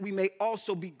order that we may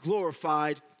also be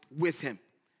glorified with him.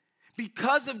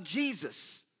 Because of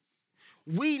Jesus,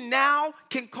 we now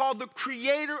can call the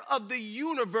creator of the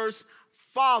universe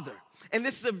Father. And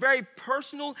this is a very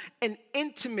personal and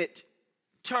intimate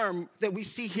term that we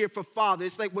see here for father.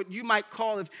 It's like what you might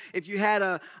call, if you had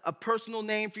a personal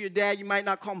name for your dad, you might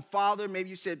not call him father. Maybe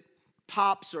you said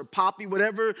Pops or Poppy,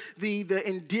 whatever the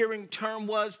endearing term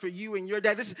was for you and your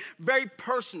dad. This is very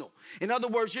personal. In other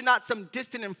words, you're not some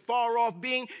distant and far off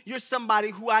being. You're somebody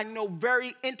who I know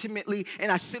very intimately,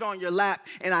 and I sit on your lap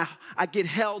and I get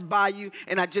held by you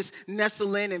and I just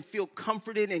nestle in and feel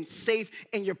comforted and safe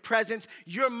in your presence.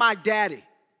 You're my daddy.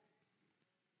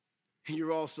 And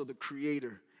you're also the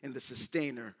creator and the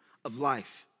sustainer of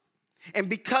life. And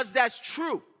because that's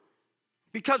true,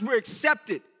 because we're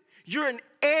accepted, you're an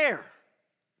heir.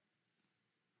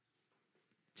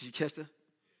 Did you catch that?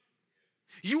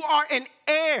 You are an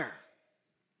heir.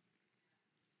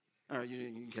 All right, you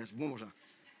can catch it one more time.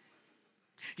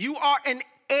 You are an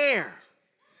heir.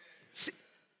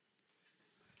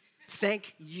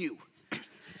 Thank you.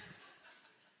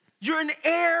 You're an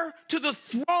heir to the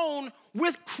throne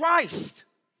with Christ.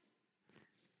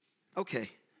 Okay.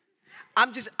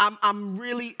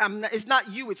 It's not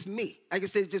you, it's me. Like I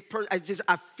said,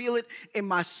 I feel it in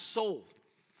my soul.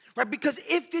 Right? Because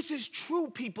if this is true,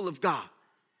 people of God,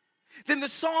 then the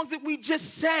songs that we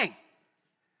just sang,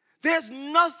 there's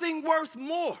nothing worth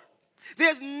more.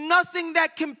 There's nothing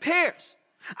that compares.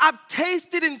 I've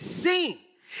tasted and seen.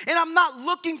 And I'm not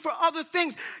looking for other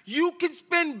things. You can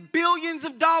spend billions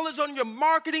of dollars on your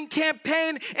marketing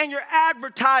campaign and your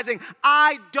advertising.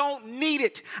 I don't need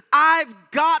it. I've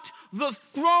got the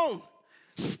throne.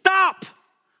 Stop.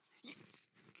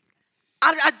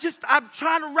 I'm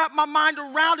trying to wrap my mind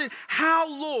around it. How,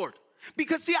 Lord?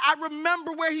 Because, see, I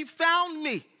remember where he found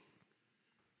me.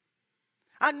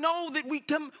 I know that we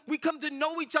come to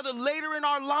know each other later in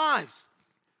our lives.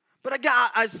 But again,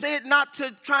 I say it not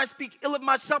to try and speak ill of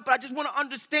myself, but I just want to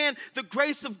understand the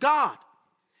grace of God.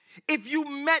 If you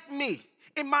met me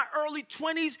in my early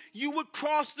 20s, you would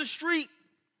cross the street.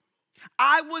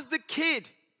 I was the kid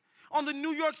on the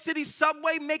New York City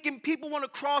subway making people want to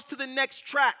cross to the next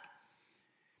track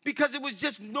because it was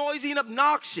just noisy and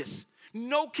obnoxious.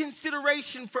 No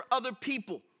consideration for other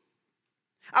people.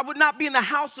 I would not be in the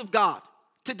house of God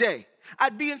today.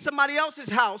 I'd be in somebody else's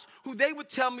house who they would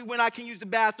tell me when I can use the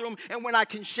bathroom and when I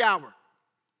can shower.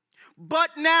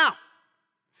 But now,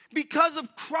 because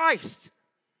of Christ,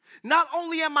 not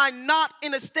only am I not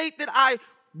in a state that I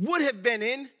would have been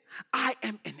in, I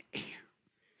am an heir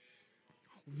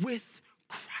with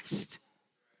Christ.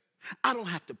 I don't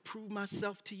have to prove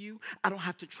myself to you. I don't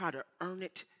have to try to earn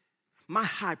it. My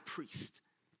high priest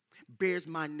bears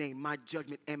my name, my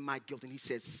judgment, and my guilt. And he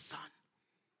says, son,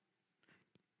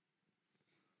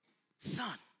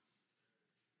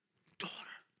 daughter,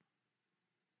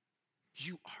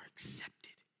 you are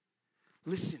accepted.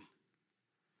 Listen,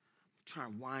 I'm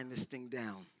trying to wind this thing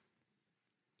down,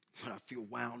 but I feel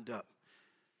wound up.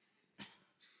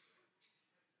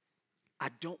 I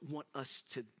don't want us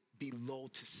to be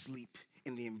lulled to sleep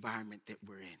in the environment that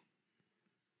we're in.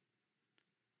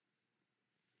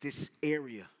 This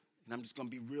area, and I'm just going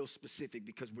to be real specific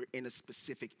because we're in a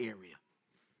specific area.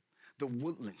 The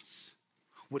Woodlands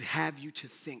would have you to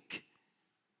think,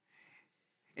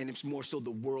 and it's more so the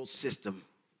world system,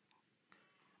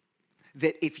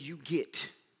 that if you get,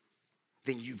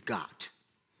 then you've got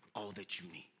all that you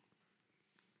need.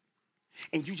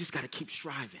 And you just got to keep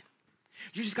striving.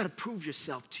 You just got to prove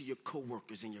yourself to your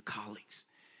coworkers and your colleagues.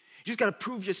 You just got to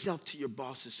prove yourself to your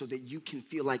bosses so that you can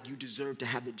feel like you deserve to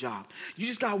have the job. You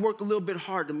just got to work a little bit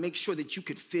hard to make sure that you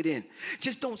could fit in.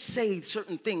 Just don't say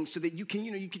certain things so that you can,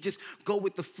 you could just go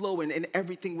with the flow and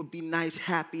everything would be nice,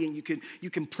 happy, and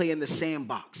you can play in the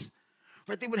sandbox.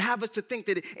 Right? They would have us to think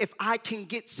that if I can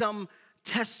get some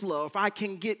Tesla, or if I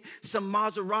can get some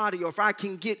Maserati, or if I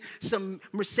can get some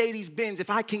Mercedes-Benz,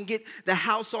 if I can get the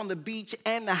house on the beach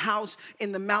and the house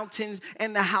in the mountains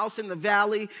and the house in the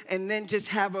valley, and then just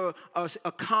have a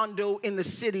condo in the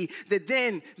city, that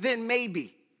then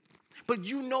maybe. But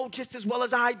you know just as well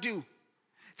as I do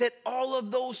that all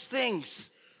of those things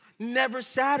never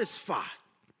satisfy.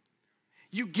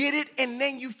 You get it, and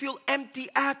then you feel empty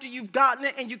after you've gotten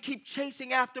it, and you keep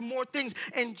chasing after more things.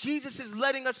 And Jesus is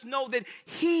letting us know that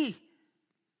he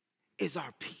is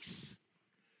our peace.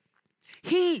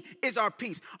 He is our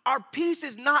peace. Our peace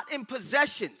is not in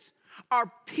possessions. Our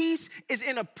peace is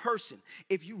in a person.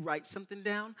 If you write something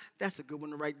down, that's a good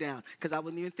one to write down, because I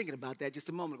wasn't even thinking about that just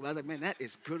a moment ago. I was like, man, that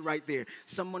is good right there.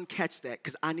 Someone catch that,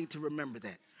 because I need to remember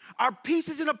that. Our peace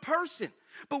is in a person,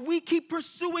 but we keep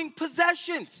pursuing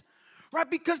possessions. Right,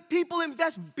 because people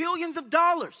invest billions of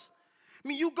dollars. I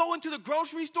mean, you go into the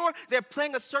grocery store, they're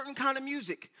playing a certain kind of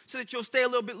music so that you'll stay a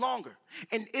little bit longer.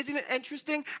 And isn't it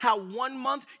interesting how 1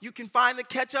 month you can find the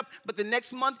ketchup, but the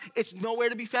next month it's nowhere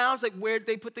to be found? It's like, where'd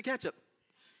they put the ketchup?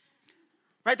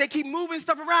 Right, they keep moving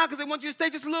stuff around because they want you to stay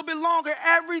just a little bit longer.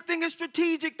 Everything is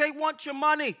strategic. They want your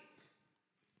money.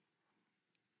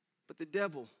 But the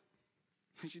devil,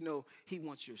 as you know, he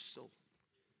wants your soul.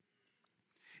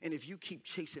 And if you keep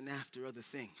chasing after other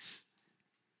things,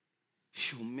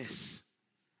 you'll miss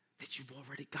that you've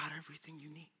already got everything you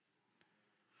need.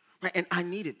 Right? And I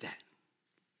needed that.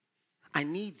 I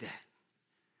need that.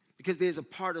 Because there's a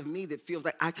part of me that feels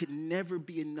like I could never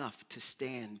be enough to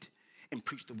stand and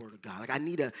preach the word of God. Like I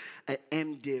need an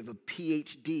MDiv, a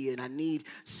PhD, and I need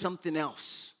something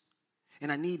else.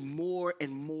 And I need more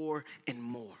and more and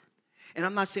more. And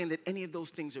I'm not saying that any of those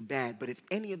things are bad, but if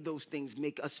any of those things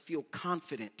make us feel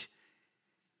confident,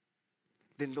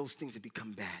 then those things have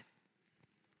become bad.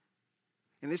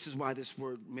 And this is why this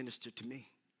word ministered to me.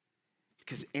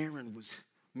 Because Aaron was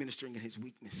ministering in his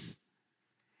weakness.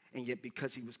 And yet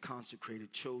because he was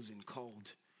consecrated, chosen,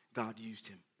 called, God used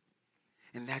him.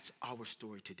 And that's our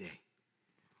story today.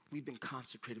 We've been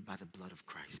consecrated by the blood of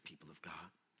Christ, people of God.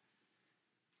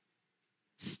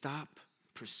 Stop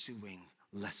pursuing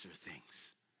lesser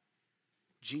things.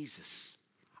 Jesus,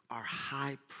 our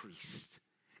high priest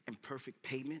and perfect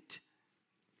payment,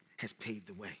 has paved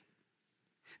the way.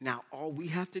 Now, all we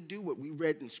have to do, what we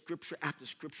read in scripture after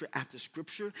scripture after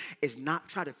scripture, is not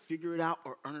try to figure it out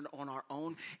or earn it on our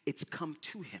own. It's come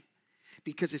to him,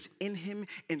 because it's in him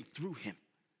and through him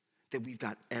that we've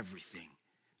got everything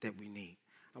that we need.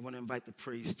 I want to invite the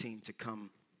praise team to come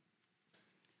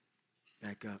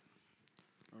back up,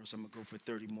 or else I'm going to go for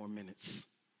 30 more minutes.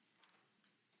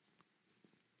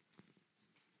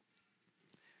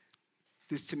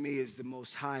 This to me is the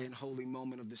most high and holy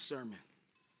moment of the sermon.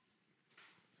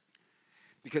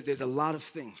 Because there's a lot of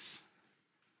things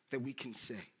that we can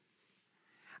say.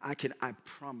 I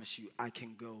promise you, I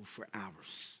can go for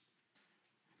hours.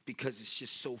 Because it's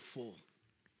just so full.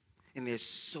 And there's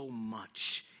so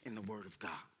much in the Word of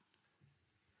God.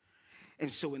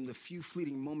 And so in the few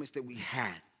fleeting moments that we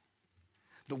had,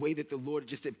 the way that the Lord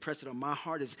just impressed it on my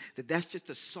heart is that that's just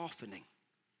a softening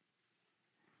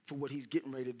for what he's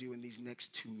getting ready to do in these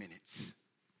next 2 minutes.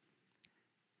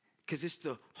 Because it's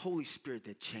the Holy Spirit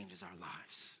that changes our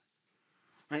lives.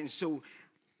 Right? And so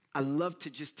I love to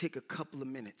just take a couple of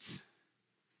minutes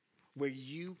where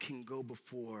you can go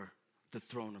before the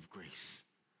throne of grace,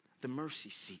 the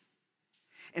mercy seat,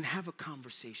 and have a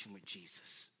conversation with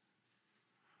Jesus.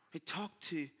 Right? Talk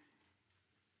to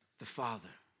the Father.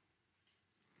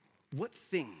 What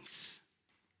things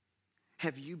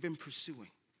have you been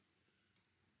pursuing,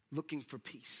 looking for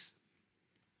peace?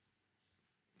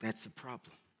 That's the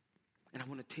problem. And I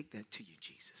want to take that to you,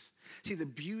 Jesus. See, the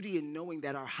beauty in knowing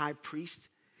that our high priest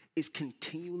is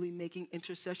continually making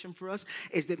intercession for us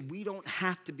is that we don't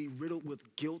have to be riddled with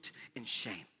guilt and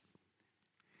shame.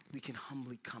 We can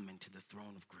humbly come into the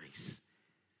throne of grace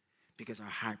because our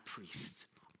high priest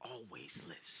always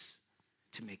lives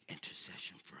to make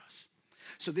intercession for us.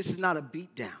 So this is not a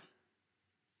beat down.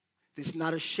 This is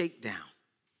not a shakedown.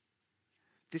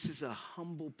 This is a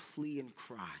humble plea and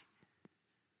cry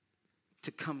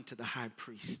to come to the high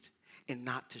priest and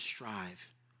not to strive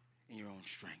in your own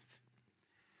strength.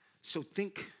 So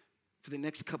think for the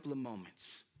next couple of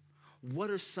moments,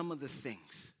 what are some of the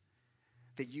things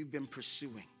that you've been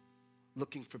pursuing,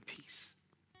 looking for peace?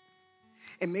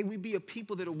 And may we be a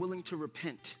people that are willing to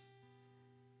repent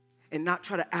and not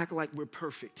try to act like we're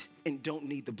perfect and don't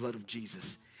need the blood of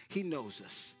Jesus. He knows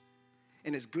us.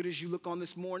 And as good as you look on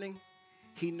this morning,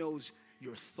 he knows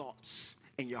your thoughts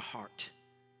and your heart.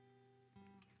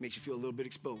 Makes you feel a little bit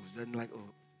exposed. Doesn't like, oh,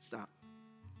 stop.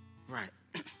 Right.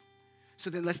 So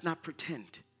then let's not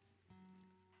pretend.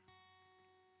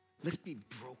 Let's be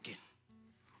broken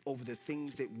over the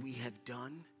things that we have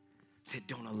done that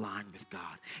don't align with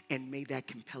God. And may that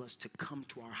compel us to come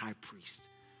to our high priest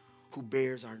who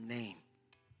bears our name,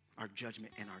 our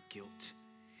judgment, and our guilt,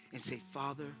 and say,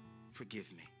 Father, forgive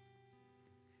me.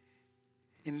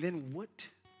 And then what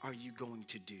are you going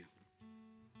to do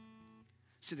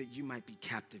so that you might be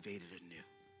captivated anew?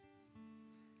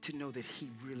 To know that he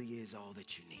really is all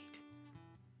that you need.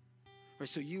 Right,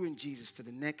 so you and Jesus for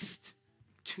the next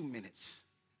 2 minutes.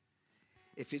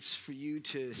 If it's for you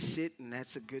to sit, and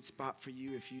that's a good spot for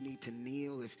you. If you need to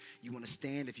kneel, if you want to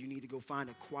stand, if you need to go find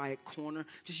a quiet corner,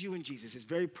 just you and Jesus. It's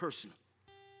very personal.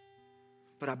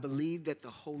 But I believe that the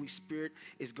Holy Spirit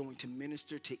is going to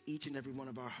minister to each and every one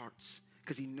of our hearts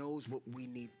because he knows what we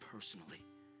need personally.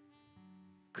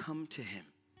 Come to him,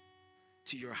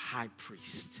 to your high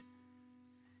priest,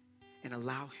 and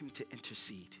allow him to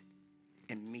intercede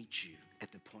and meet you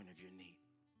at the point of your need.